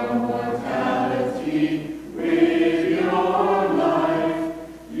our mortality with your life.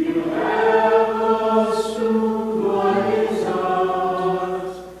 You have assumed what is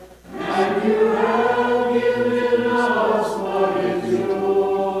ours, and you have given us what is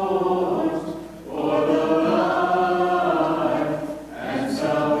yours, for the life and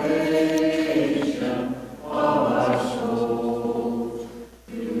salvation of our souls.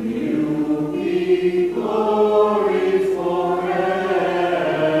 To you be glory forever.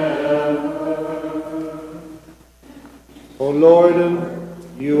 O Lord,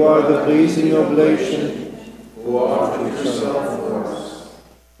 you are the pleasing oblation. Who offered yourself for us.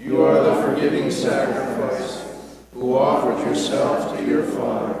 You are the forgiving sacrifice, who offered yourself to your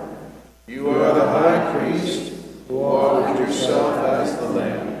Father. You are the high priest, who offered yourself as the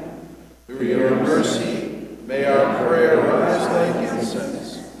Lamb. Through your mercy, may our prayer rise like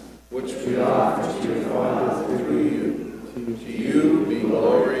incense, which we offer to your Father through you. To you be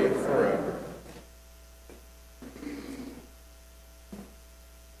glory forever.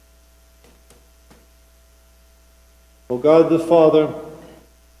 O God the Father,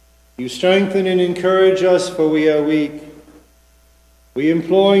 you strengthen and encourage us, for we are weak. We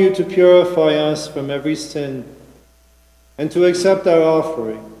implore you to purify us from every sin and to accept our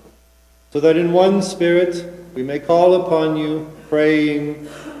offering, so that in one spirit we may call upon you, praying,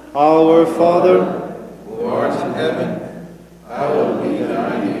 Our Father, Who art in heaven, hallowed be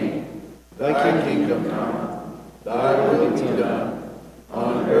thy name. Thy kingdom come, thy will be done,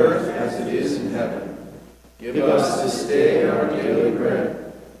 on earth as it is in heaven. Give us this day our daily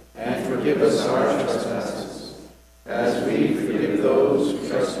bread, and forgive us our trespasses, as we forgive those who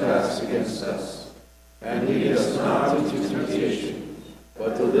trespass against us. And lead us not into temptation,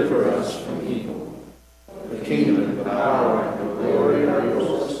 but deliver us from evil. The kingdom, the power, and the glory are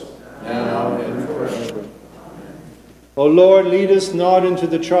yours, now and forever. O Lord, lead us not into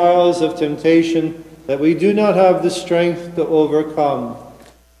the trials of temptation, that we do not have the strength to overcome,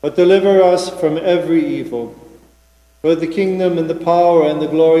 but deliver us from every evil. For the kingdom and the power and the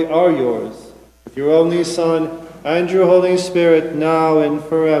glory are yours, with your only Son, and your Holy Spirit, now and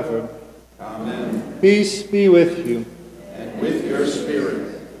forever. Amen. Peace be with you. And with your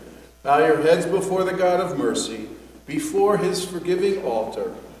spirit. Bow your heads before the God of mercy, before his forgiving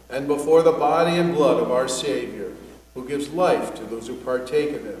altar, and before the body and blood of our Savior, who gives life to those who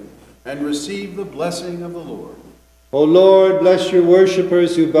partake of him, and receive the blessing of the Lord. O Lord, bless your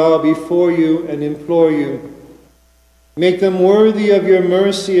worshippers who bow before you and implore you. Make them worthy of your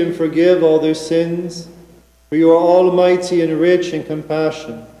mercy and forgive all their sins, for you are almighty and rich in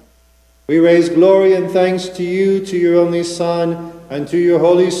compassion. We raise glory and thanks to you, to your only Son, and to your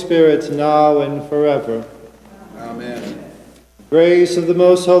Holy Spirit, now and forever. Amen. Grace of the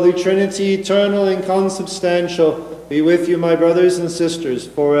most holy Trinity, eternal and consubstantial, be with you, my brothers and sisters,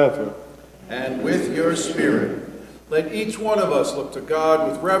 forever. And with your spirit. Let each one of us look to God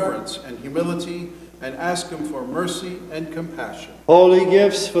with reverence and humility and ask him for mercy and compassion. Holy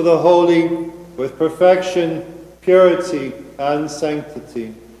gifts for the holy, with perfection, purity, and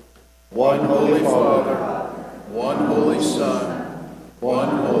sanctity. One Holy Father, one Holy Son, one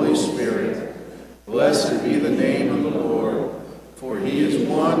Holy Spirit. Blessed be the name of the Lord, for he is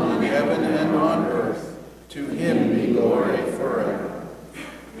one in heaven and on earth. To him be glory forever.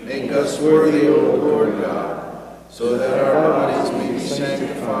 Make us worthy, O Lord God, so that our bodies may be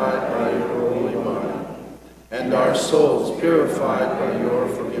sanctified by your holy body, and our souls purified by your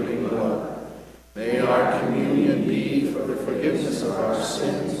forgiving blood. May our communion be for the forgiveness of our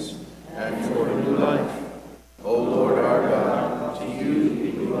sins and for new life. O Lord our God, to you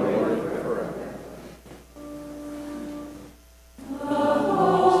be glory forever.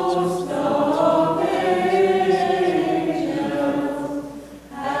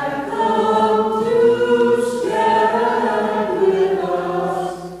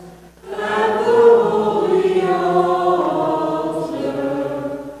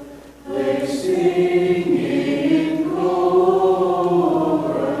 Singing, glory.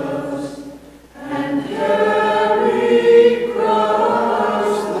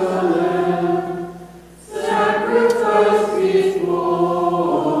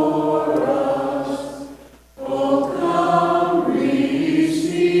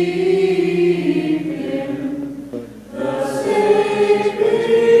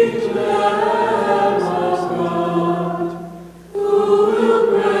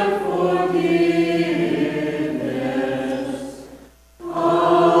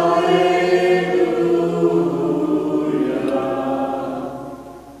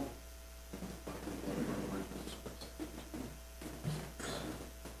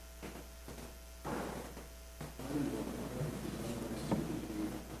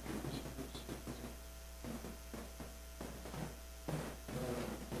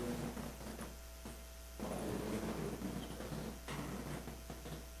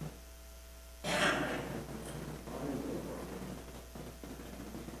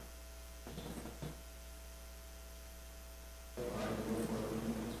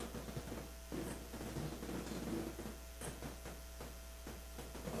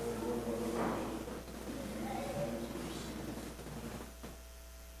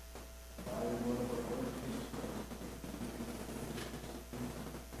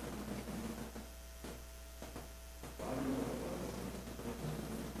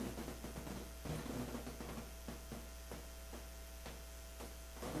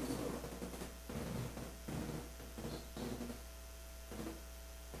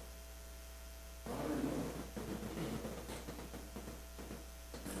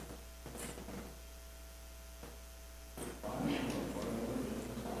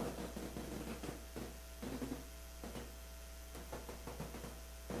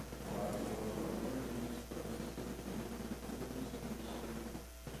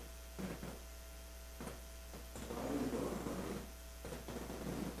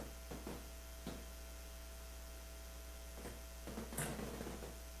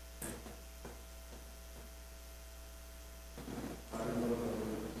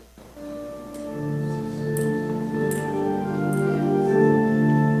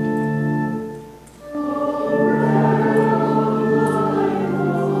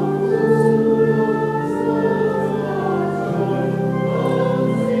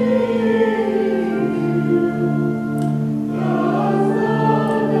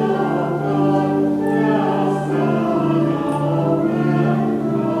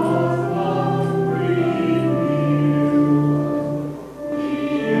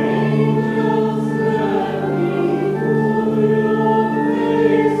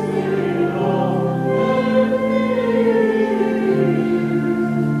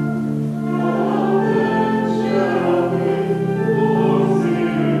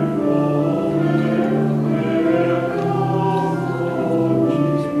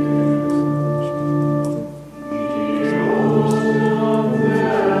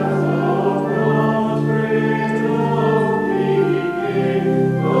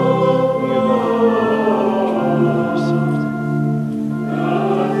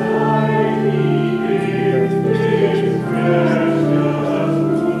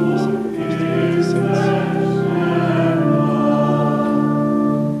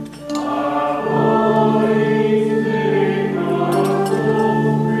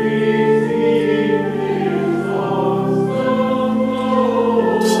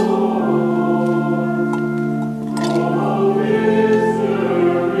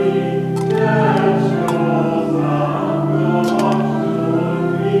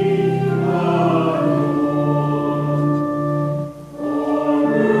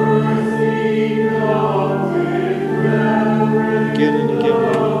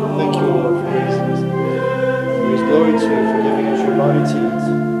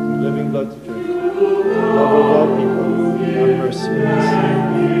 meat, living blood to drink. Love of all people, have mercy on us.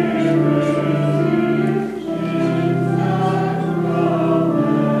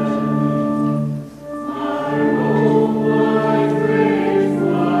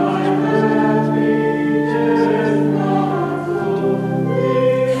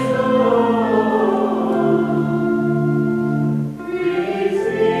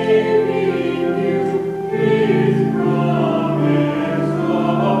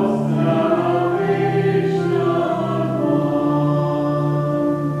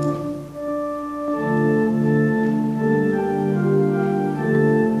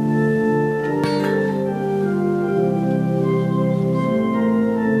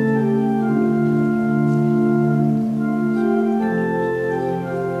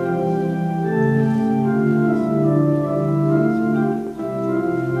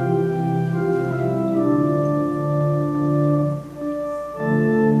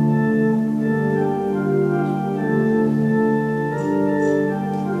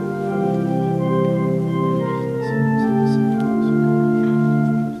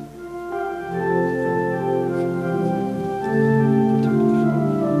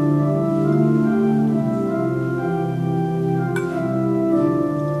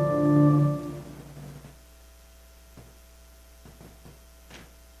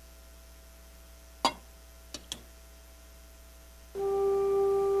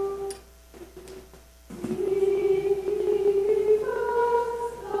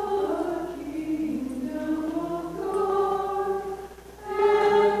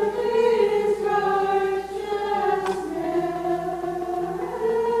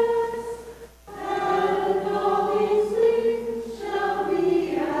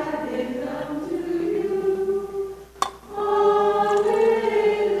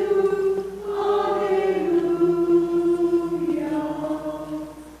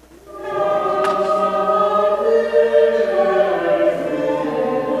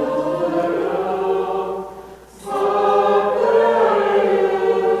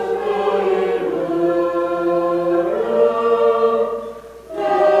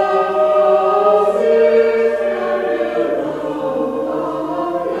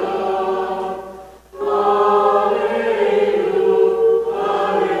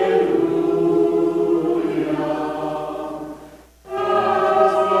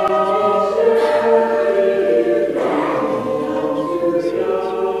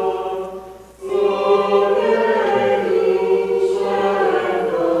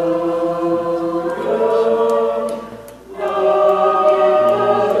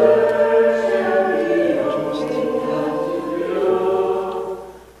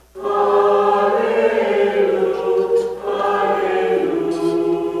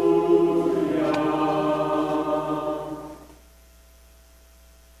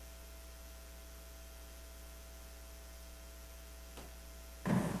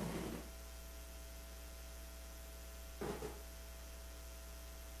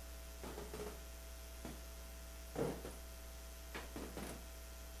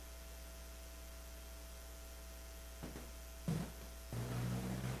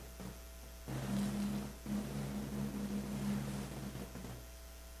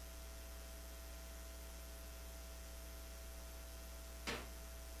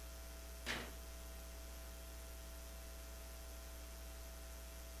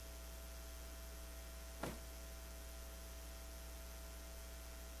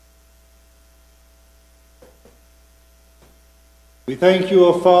 We thank you,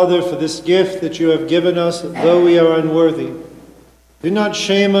 O Father, for this gift that you have given us, though we are unworthy. Do not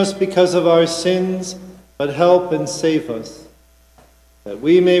shame us because of our sins, but help and save us, that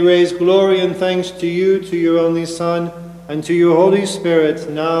we may raise glory and thanks to you, to your only Son, and to your Holy Spirit,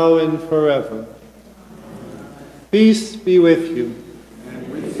 now and forever. Peace be with you.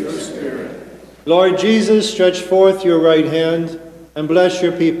 And with your spirit. Lord Jesus, stretch forth your right hand and bless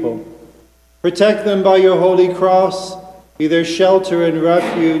your people. Protect them by your holy cross, be their shelter and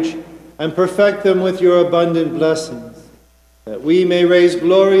refuge, and perfect them with your abundant blessings, that we may raise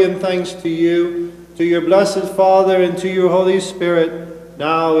glory and thanks to you, to your blessed Father, and to your Holy Spirit,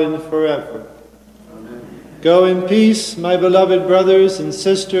 now and forever. Amen. Go in peace, my beloved brothers and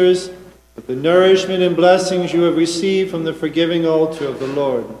sisters, with the nourishment and blessings you have received from the forgiving altar of the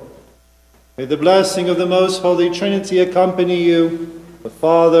Lord. May the blessing of the Most Holy Trinity accompany you, the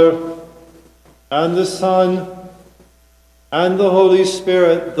Father, and the Son, and the Holy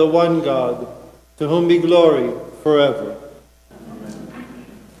Spirit, the one God, to whom be glory forever.